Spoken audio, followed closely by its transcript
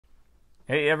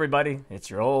Hey everybody,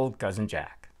 it's your old cousin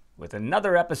Jack with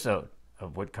another episode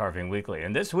of WoodCarving Weekly.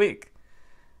 And this week,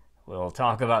 we'll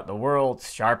talk about the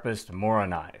world's sharpest Mora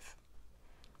knife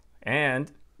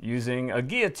and using a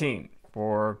guillotine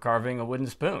for carving a wooden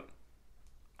spoon.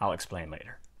 I'll explain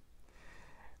later.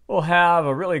 We'll have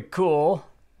a really cool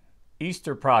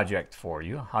Easter project for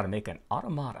you, how to make an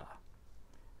automata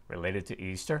related to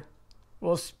Easter.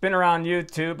 We'll spin around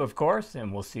YouTube, of course,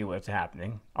 and we'll see what's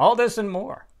happening. All this and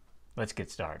more. Let's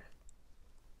get started.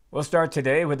 We'll start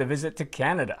today with a visit to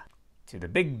Canada, to the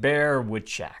Big Bear Wood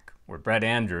Shack, where Brett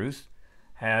Andrews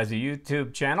has a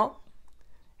YouTube channel.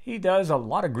 He does a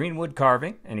lot of green wood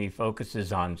carving, and he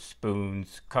focuses on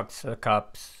spoons,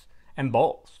 cups, and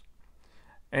bowls.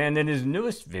 And in his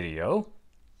newest video,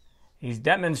 he's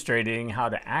demonstrating how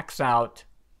to axe out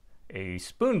a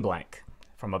spoon blank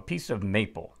from a piece of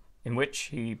maple, in which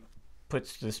he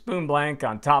puts the spoon blank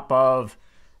on top of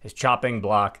his chopping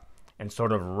block and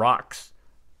sort of rocks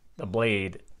the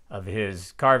blade of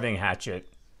his carving hatchet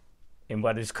in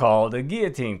what is called a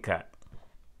guillotine cut.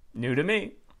 New to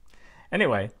me.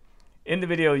 Anyway, in the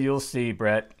video you'll see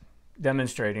Brett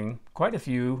demonstrating quite a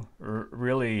few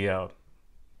really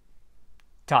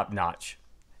top-notch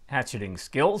hatcheting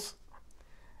skills.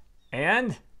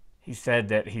 And he said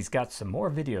that he's got some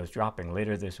more videos dropping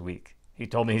later this week. He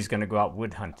told me he's going to go out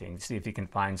wood hunting, see if he can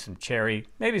find some cherry,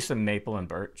 maybe some maple and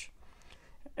birch.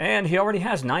 And he already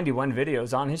has 91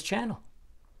 videos on his channel.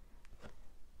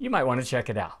 You might want to check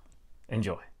it out.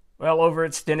 Enjoy. Well, over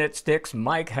at Stinnett Sticks,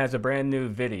 Mike has a brand new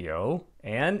video.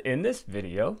 And in this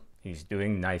video, he's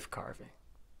doing knife carving.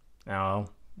 Now,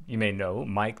 you may know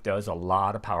Mike does a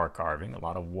lot of power carving, a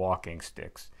lot of walking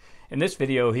sticks. In this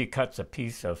video, he cuts a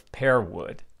piece of pear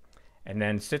wood and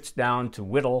then sits down to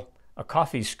whittle a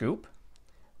coffee scoop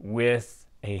with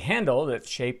a handle that's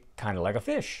shaped kind of like a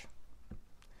fish.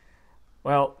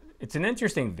 Well, it's an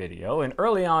interesting video, and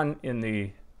early on in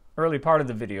the early part of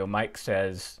the video, Mike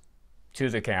says to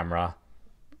the camera,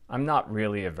 "I'm not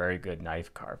really a very good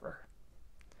knife carver."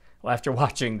 Well, after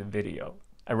watching the video,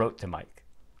 I wrote to Mike.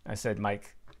 I said,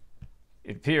 "Mike,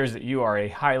 it appears that you are a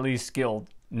highly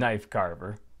skilled knife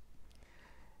carver."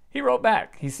 He wrote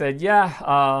back. He said,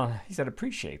 he said,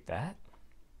 "Appreciate that."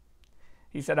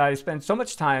 He said, "I spend so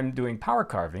much time doing power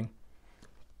carving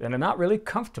that I'm not really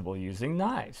comfortable using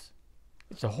knives.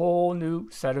 It's a whole new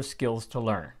set of skills to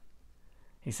learn."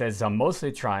 He says, "I'm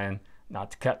mostly trying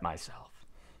not to cut myself."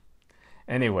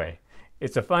 Anyway,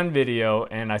 it's a fun video,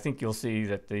 and I think you'll see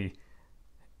that the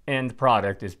end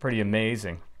product is pretty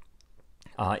amazing.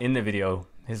 In the video,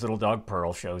 his little dog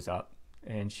Pearl shows up,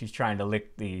 and she's trying to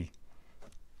lick the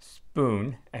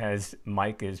spoon as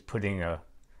Mike is putting a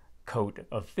coat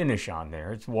of finish on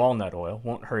there. It's walnut oil,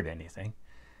 won't hurt anything.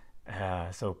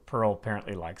 So Pearl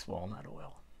apparently likes walnut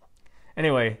oil.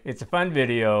 Anyway, it's a fun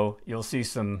video. You'll see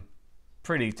some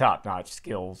pretty top-notch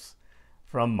skills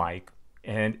from Mike.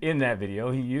 And in that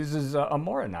video, he uses a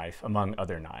Mora knife, among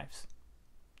other knives.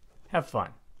 Have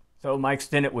fun. So Mike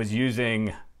Stinnett was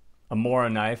using a Mora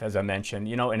knife, as I mentioned,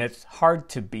 and it's hard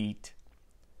to beat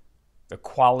the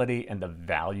quality and the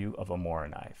value of a Mora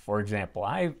knife. For example,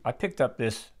 I picked up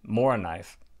this Mora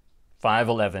knife,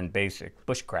 511 basic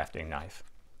bushcrafting knife,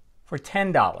 for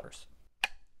 $10.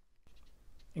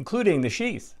 Including the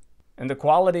sheath. And the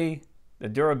quality, the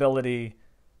durability,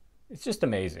 it's just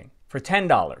amazing. For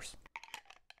 $10.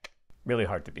 Really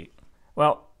hard to beat.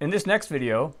 Well, in this next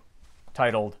video,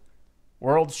 titled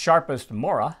World's Sharpest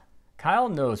Mora, Kyle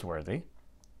Noseworthy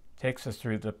takes us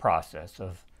through the process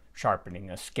of sharpening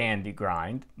a Scandi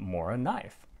grind Mora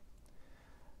knife.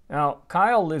 Now,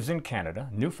 Kyle lives in Canada,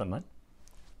 Newfoundland,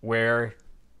 where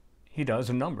he does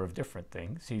a number of different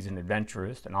things. He's an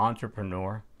adventurist, an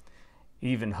entrepreneur. He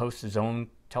even hosts his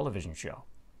own television show.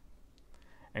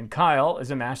 And Kyle is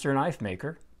a master knife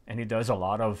maker, and he does a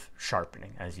lot of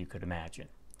sharpening, as you could imagine.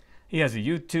 He has a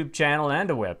YouTube channel and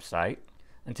a website.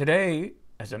 And today,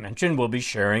 as I mentioned, we'll be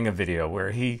sharing a video where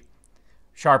he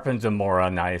sharpens a Mora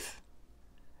knife.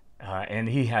 And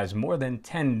he has more than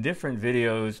 10 different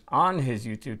videos on his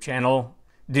YouTube channel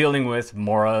dealing with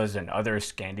Moras and other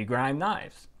Scandi grind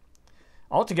knives.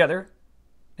 Altogether,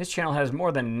 his channel has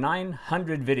more than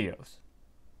 900 videos.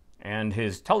 And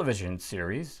his television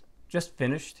series just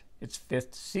finished its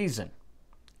 5th season.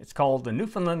 It's called The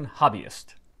Newfoundland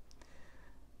Hobbyist.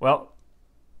 Well,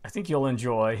 I think you'll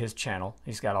enjoy his channel.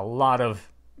 He's got a lot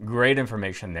of great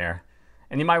information there.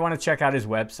 And you might want to check out his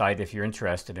website if you're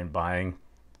interested in buying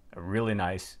a really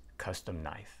nice custom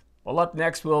knife. Well, up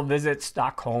next, we'll visit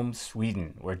Stockholm,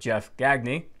 Sweden, where Jeff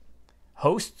Gagne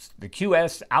hosts the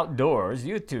QS Outdoors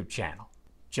YouTube channel.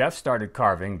 Jeff started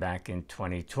carving back in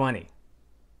 2020.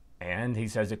 and he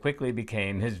says it quickly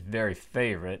became his very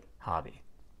favorite hobby.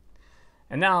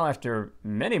 And now, after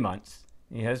many months,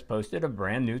 he has posted a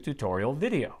brand new tutorial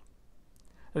video.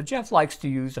 So Jeff likes to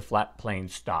use a flat plane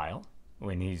style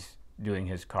when he's doing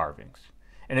his carvings.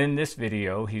 And in this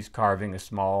video, he's carving a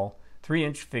small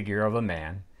 3-inch figure of a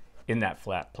man in that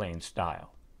flat plane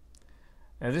style.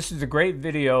 Now, this is a great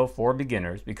video for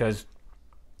beginners because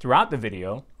throughout the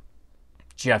video,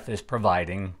 Jeff is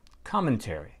providing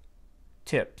commentary,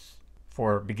 tips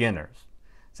for beginners,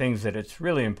 things that it's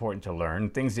really important to learn,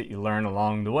 things that you learn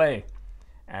along the way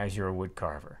as you're a wood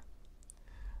carver.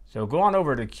 So go on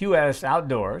over to QS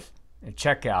Outdoors and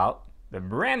check out the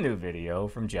brand new video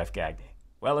from Jeff Gagne.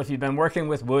 Well, if you've been working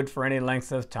with wood for any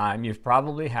length of time, you've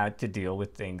probably had to deal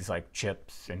with things like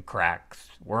chips and cracks,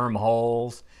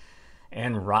 wormholes,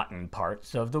 and rotten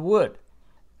parts of the wood.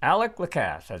 Alec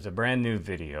LaCasse has a brand new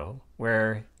video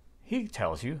where he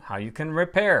tells you how you can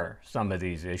repair some of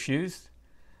these issues.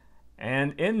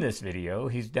 And in this video,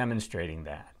 he's demonstrating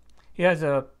that. He has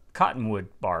a cottonwood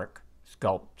bark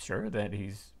sculpture that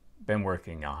he's been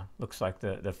working on. Looks like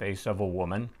the face of a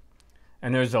woman.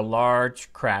 And there's a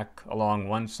large crack along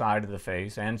one side of the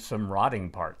face and some rotting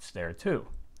parts there too.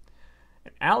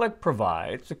 And Alec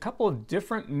provides a couple of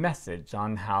different methods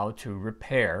on how to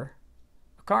repair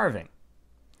a carving.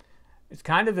 It's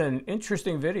kind of an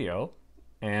interesting video,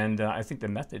 and I think the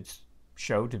methods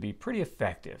show to be pretty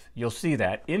effective. You'll see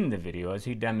that in the video as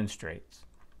he demonstrates.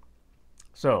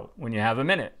 So when you have a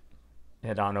minute,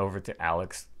 head on over to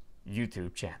Alec's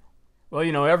YouTube channel. Well,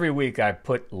 you know, every week I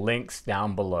put links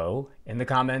down below in the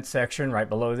comments section right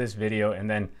below this video, and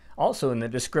then also in the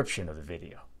description of the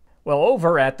video. Well,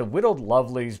 over at the Whittled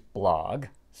Lovelies blog,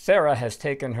 Sarah has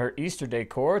taken her Easter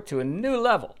decor to a new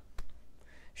level.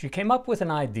 She came up with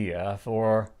an idea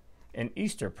for an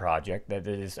Easter project that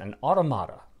is an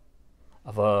automata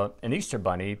of an Easter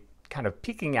bunny kind of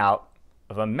peeking out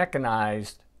of a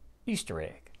mechanized Easter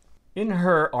egg. In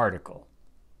her article,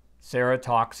 Sarah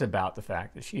talks about the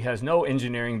fact that she has no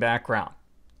engineering background,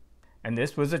 and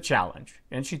this was a challenge.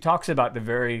 And she talks about the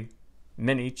very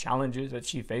many challenges that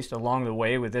she faced along the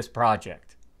way with this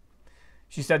project.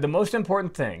 She said the most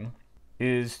important thing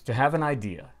is to have an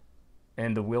idea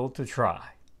and the will to try,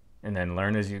 and then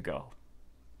learn as you go.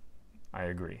 I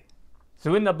agree.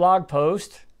 So in the blog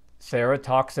post, Sarah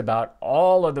talks about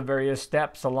all of the various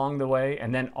steps along the way,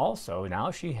 and then also now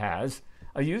she has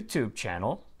a YouTube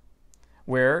channel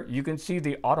where you can see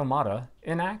the automata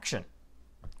in action.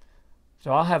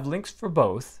 So I'll have links for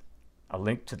both, a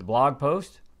link to the blog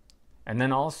post, and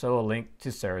then also a link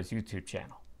to Sarah's YouTube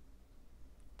channel.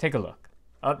 Take a look.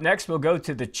 Up next, we'll go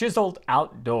to the Chiseled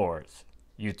Outdoors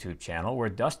YouTube channel where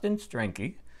Dustin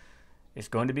Strenke is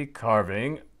going to be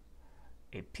carving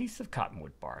a piece of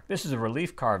cottonwood bark. This is a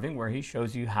relief carving where he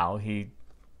shows you how he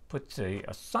puts a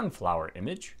sunflower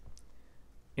image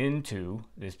into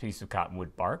this piece of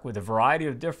cottonwood bark with a variety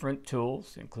of different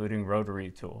tools, including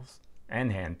rotary tools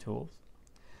and hand tools.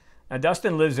 Now,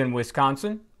 Dustin lives in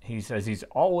Wisconsin. He says he's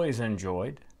always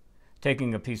enjoyed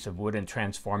taking a piece of wood and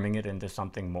transforming it into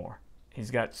something more.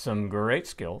 He's got some great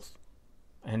skills,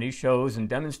 and he shows and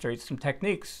demonstrates some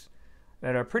techniques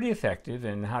that are pretty effective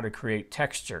in how to create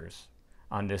textures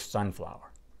on this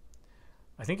sunflower.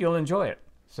 I think you'll enjoy it,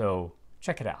 so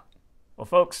check it out. Well,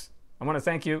 folks, I want to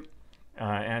thank you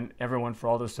and everyone for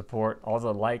all the support, all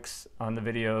the likes on the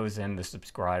videos, and the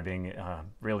subscribing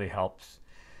really helps.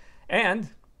 And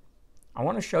I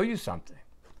want to show you something.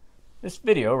 This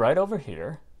video right over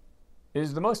here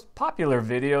is the most popular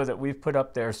video that we've put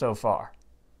up there so far.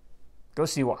 Go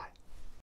see why.